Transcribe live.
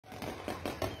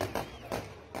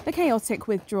The chaotic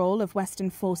withdrawal of Western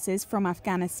forces from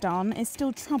Afghanistan is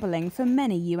still troubling for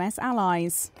many US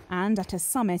allies. And at a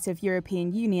summit of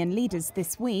European Union leaders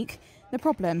this week, the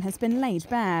problem has been laid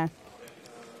bare.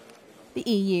 The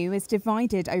EU is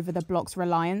divided over the bloc's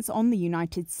reliance on the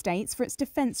United States for its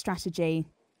defence strategy.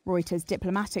 Reuters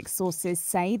diplomatic sources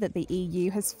say that the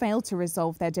EU has failed to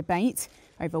resolve their debate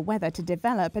over whether to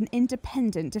develop an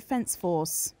independent defence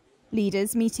force.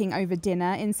 Leaders meeting over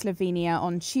dinner in Slovenia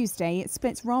on Tuesday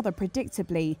split rather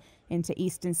predictably into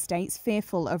eastern states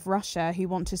fearful of Russia who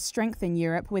want to strengthen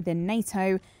Europe within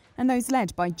NATO, and those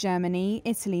led by Germany,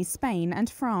 Italy, Spain and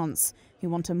France, who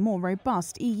want a more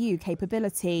robust EU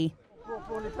capability.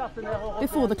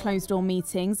 Before the closed-door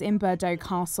meetings in Bordeaux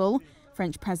Castle,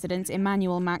 French President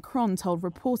Emmanuel Macron told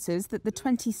reporters that the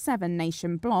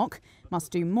 27-nation bloc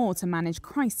must do more to manage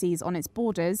crises on its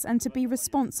borders and to be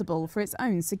responsible for its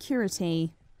own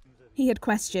security. He had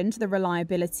questioned the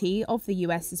reliability of the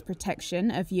US's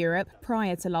protection of Europe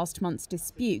prior to last month's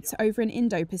dispute over an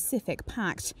Indo-Pacific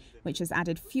pact, which has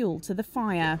added fuel to the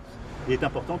fire. Il est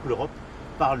important que l'Europe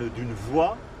parle d'une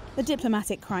voix. The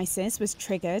diplomatic crisis was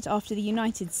triggered after the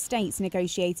United States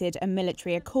negotiated a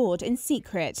military accord in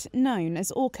secret, known as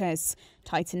AUKUS,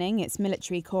 tightening its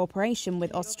military cooperation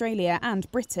with Australia and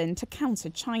Britain to counter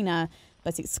China,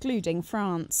 but excluding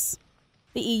France.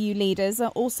 The EU leaders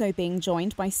are also being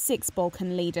joined by 6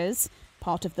 Balkan leaders,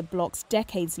 part of the bloc's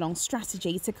decades-long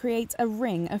strategy to create a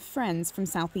ring of friends from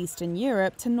southeastern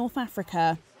Europe to North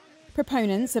Africa.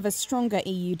 Proponents of a stronger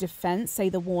EU defence say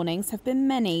the warnings have been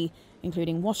many,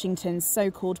 including Washington's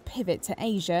so-called pivot to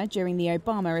Asia during the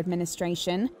Obama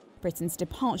administration, Britain's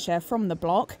departure from the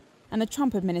bloc, and the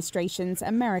Trump administration's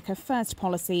America First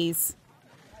policies.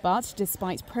 But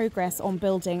despite progress on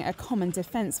building a common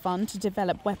defence fund to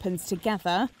develop weapons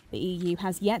together, the EU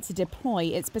has yet to deploy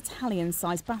its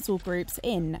battalion-sized battle groups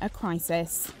in a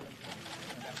crisis.